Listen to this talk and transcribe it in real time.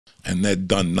and they're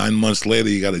done. 9 months later,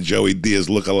 you got a Joey Diaz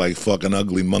looking like fucking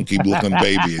ugly monkey looking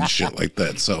baby and shit like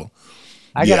that. So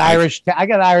I got Irish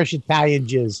Italian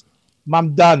jizz.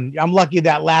 I'm done. I'm lucky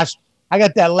I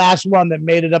got that last one that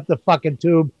made it up the fucking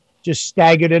tube, just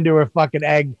staggered into her fucking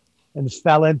egg and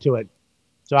fell into it.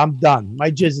 So I'm done.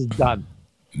 My jizz is done.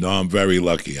 No, I'm very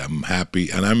lucky. I'm happy.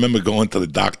 And I remember going to the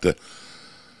doctor.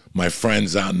 My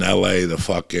friends out in L.A.,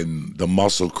 the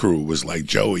muscle crew was like,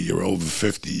 Joey, you're over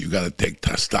 50. You got to take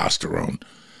testosterone.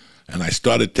 And I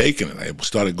started taking it. I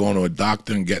started going to a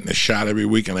doctor and getting a shot every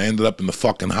week, and I ended up in the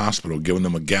fucking hospital giving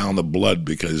them a gallon of blood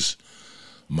because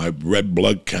my red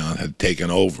blood count had taken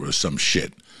over or some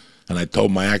shit. And I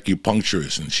told my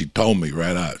acupuncturist, and she told me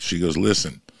right out, she goes,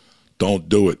 listen, don't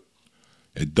do it.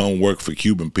 It don't work for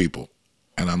Cuban people.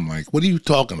 And I'm like, what are you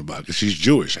talking about? Because she's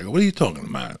Jewish. I go, what are you talking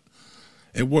about?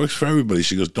 It works for everybody.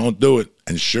 She goes, don't do it.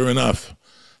 And sure enough,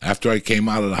 after I came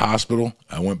out of the hospital,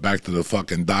 I went back to the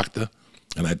fucking doctor,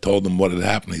 and I told him what had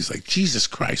happened. He's like, Jesus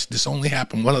Christ, this only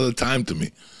happened one other time to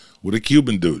me with a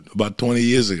Cuban dude about 20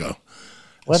 years ago.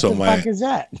 What the fuck is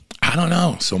that? I don't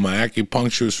know. So my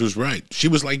acupuncturist was right. She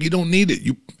was like, you don't need it.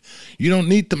 You don't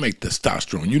need to make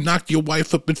testosterone. You knocked your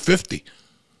wife up at 50.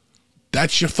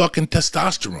 That's your fucking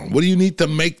testosterone. What do you need to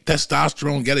make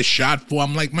testosterone, get a shot for?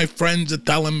 I'm like, my friends are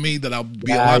telling me that I'll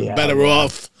be a lot better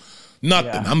off.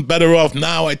 Nothing. Yeah. I'm better off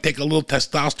now. I take a little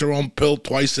testosterone pill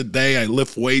twice a day. I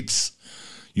lift weights.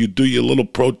 You do your little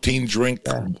protein drink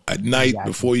at night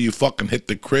before you fucking hit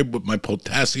the crib with my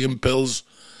potassium pills.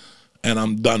 And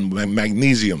I'm done.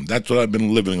 Magnesium. That's what I've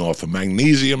been living off of.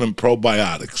 Magnesium and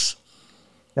probiotics.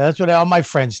 Yeah, that's what all my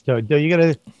friends do. You got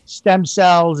to stem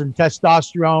cells and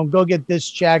testosterone. Go get this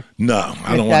checked. No,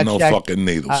 I don't want no fucking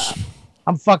needles.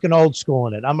 I'm fucking old school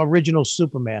in it. I'm original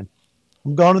Superman.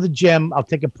 I'm going to the gym. I'll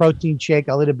take a protein shake.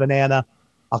 I'll eat a banana.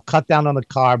 I'll cut down on the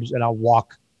carbs and I'll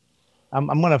walk. I'm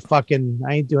going to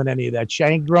I ain't doing any of that shit.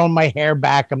 I ain't growing my hair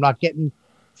back. I'm not getting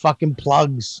fucking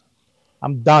plugs.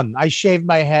 I'm done. I shaved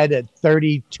my head at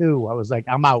 32. I was like,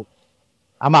 I'm out.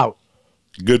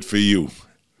 Good for you.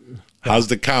 How's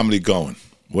the comedy going?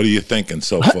 What are you thinking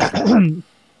so far?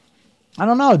 I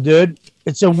don't know, dude.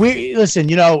 It's a weird, listen,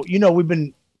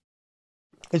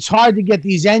 it's hard to get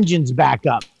these engines back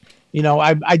up.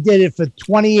 I did it for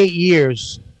 28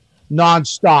 years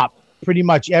nonstop, pretty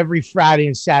much every Friday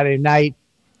and Saturday night,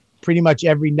 pretty much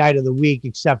every night of the week,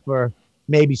 except for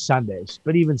maybe Sundays,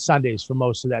 but even Sundays for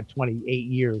most of that 28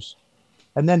 years.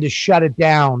 And then to shut it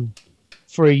down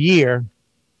for a year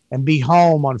and be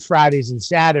home on Fridays and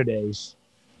Saturdays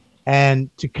and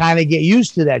to kind of get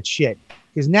used to that shit.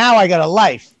 Because now I got a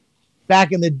life.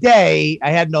 Back in the day,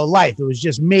 I had no life. It was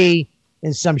just me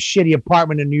in some shitty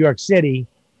apartment in New York City.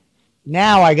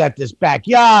 Now I got this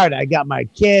backyard. I got my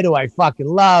kid who I fucking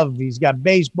love. He's got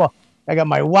baseball. I got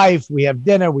my wife. We have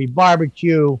dinner. We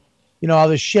barbecue. All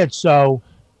this shit. So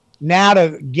now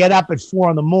to get up at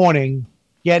 4 a.m,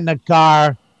 get in a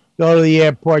car, go to the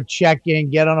airport, check in,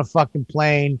 get on a fucking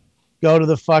plane, go to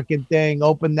the fucking thing,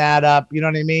 open that up. You know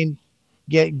what I mean?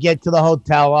 Get to the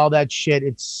hotel, all that shit.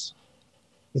 It's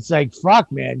like,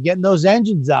 fuck, man, getting those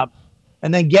engines up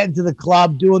and then getting to the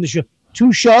club, doing the show.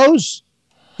 2 shows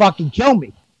fucking kill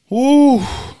me. Ooh.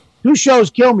 2 shows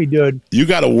kill me, dude. You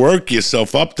got to work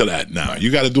yourself up to that now.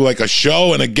 You got to do like a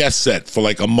show and a guest set for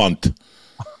like a month.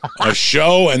 A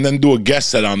show and then do a guest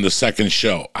set on the second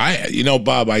show.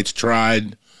 Bob, I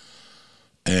tried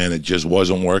and it just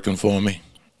wasn't working for me.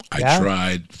 I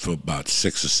tried for about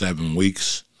 6 or 7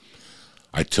 weeks.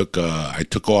 I took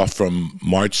off from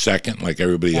March 2nd, like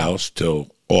everybody else, till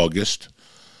August.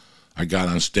 I got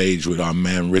on stage with our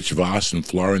man Rich Voss and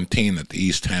Florentine at the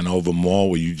East Hanover Mall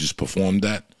where you just performed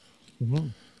at. Mm-hmm.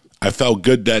 I felt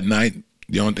good that night.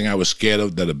 The only thing I was scared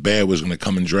of, that a bear was going to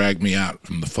come and drag me out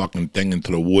from the fucking thing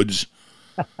into the woods.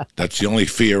 That's the only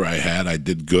fear I had. I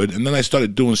did good. And then I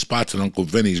started doing spots at Uncle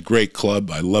Vinny's, great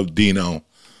club. I love Dino.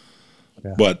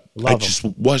 Yeah, but I just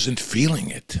wasn't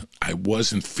feeling it. I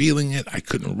wasn't feeling it. I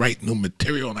couldn't write new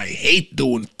material, and I hate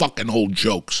doing fucking old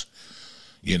jokes.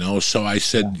 So I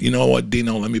said, you know what,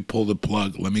 Dino, let me pull the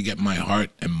plug. Let me get my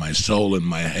heart and my soul and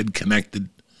my head connected.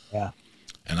 Yeah.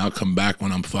 And I'll come back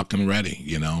when I'm fucking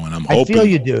ready, and I'm hoping. I feel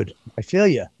you, dude. I feel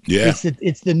you. Yeah.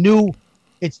 It's the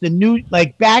new,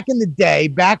 like back in the day,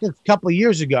 back a couple of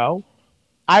years ago,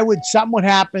 something would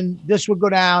happen, this would go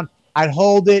down, I'd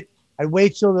hold it, I'd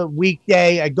wait till the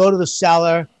weekday, I'd go to the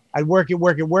cellar, I'd work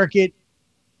it,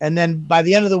 and then by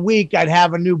the end of the week, I'd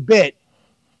have a new bit,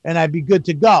 and I'd be good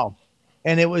to go.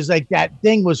 And it was like that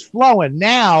thing was flowing.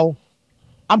 Now,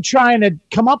 I'm trying to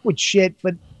come up with shit,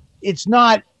 but it's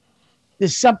not.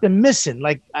 There's something missing.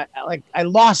 Like I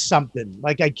lost something.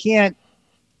 Like I can't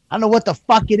I don't know what the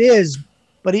fuck it is,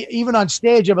 but even on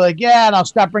stage, I'll be like, yeah, and I'll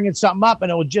start bringing something up, and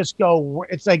it will just go.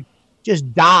 It's like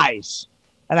just dies,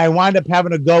 and I wind up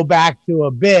having to go back to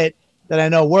a bit that I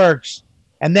know works,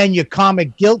 and then your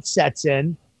comic guilt sets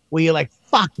in, where you're like,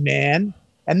 fuck, man,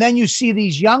 and then you see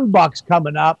these young bucks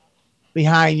coming up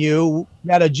behind you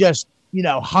that are just, you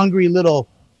know, hungry little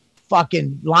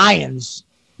fucking lions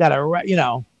that are, you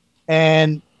know,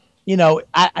 and you know,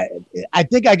 I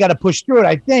think I got to push through it.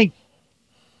 I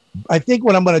think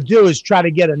what I'm going to do is try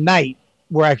to get a night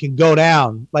where I can go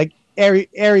down, like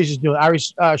Aries is doing,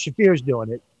 Shafir is doing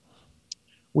it,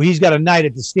 where he's got a night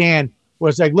at the stand where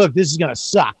it's like, look, this is going to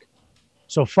suck,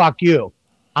 so fuck you.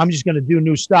 I'm just going to do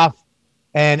new stuff,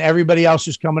 and everybody else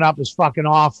who's coming up is fucking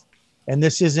off, and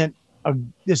this is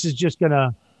just going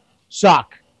to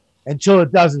suck until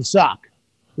it doesn't suck.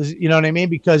 You know what I mean?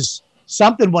 Because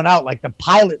something went out, like the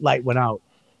pilot light went out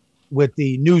with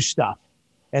the new stuff,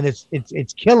 and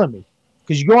it's killing me,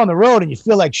 because you go on the road and you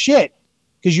feel like shit,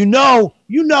 because you know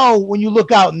when you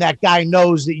look out and that guy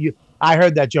knows that you. I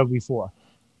heard that joke before.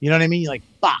 You know what I mean? You're like,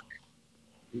 fuck.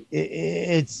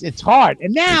 It's hard,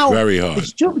 and now it's very hard.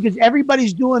 It's true, because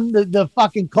everybody's doing the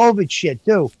fucking COVID shit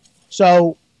too.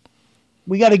 So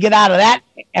we got to get out of that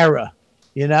era,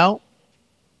 you know.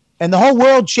 And the whole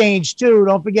world changed too.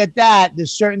 Don't forget that.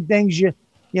 There's certain things you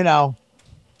know,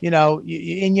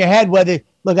 in your head. Whether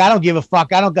look, I don't give a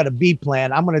fuck. I don't got a B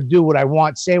plan. I'm gonna do what I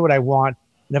want, say what I want,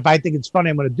 and if I think it's funny,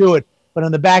 I'm gonna do it. But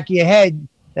in the back of your head,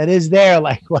 that is there.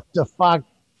 Like, what the fuck,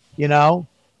 you know?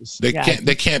 They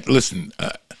can't listen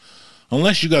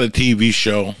unless you got a TV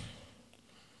show,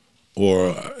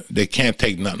 or they can't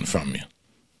take nothing from you.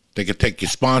 They can take your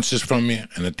sponsors from you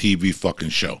and a TV fucking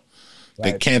show.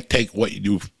 Right. They can't take what you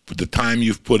do, the time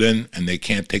you've put in, and they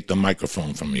can't take the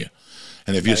microphone from you.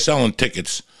 And if you're selling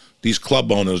tickets, these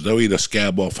club owners, they'll eat a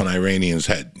scab off an Iranian's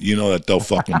head. You know that they'll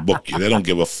fucking book you. They don't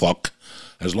give a fuck.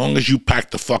 As long as you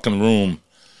pack the fucking room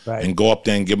and go up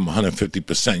there and give them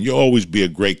 150%, you'll always be a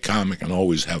great comic and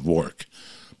always have work.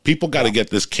 People got to get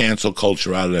this cancel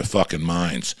culture out of their fucking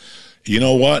minds. You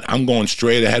know what? I'm going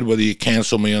straight ahead whether you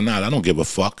cancel me or not. I don't give a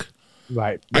fuck.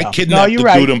 Right. I kidnapped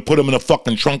the dude and put him in the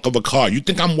fucking trunk of a car. You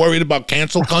think I'm worried about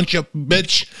cancel culture,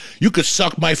 bitch? You could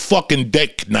suck my fucking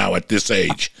dick now at this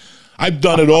age. I've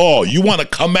done it all. You want to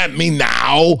come at me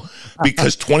now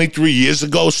because 23 years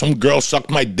ago some girl sucked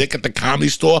my dick at the Comedy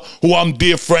Store, who I'm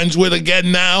dear friends with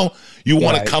again now? You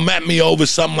want to come at me over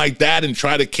something like that and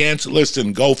try to cancel?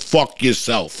 Listen, go fuck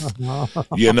yourself.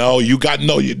 You know, you got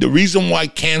the reason why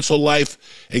cancel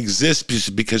life exists is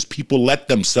because people let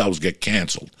themselves get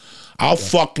canceled. I'll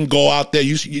fucking go out there.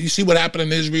 You see what happened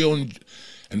in Israel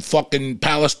and fucking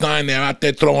Palestine? They're out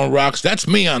there throwing rocks. That's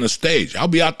me on the stage. I'll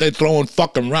be out there throwing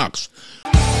fucking rocks.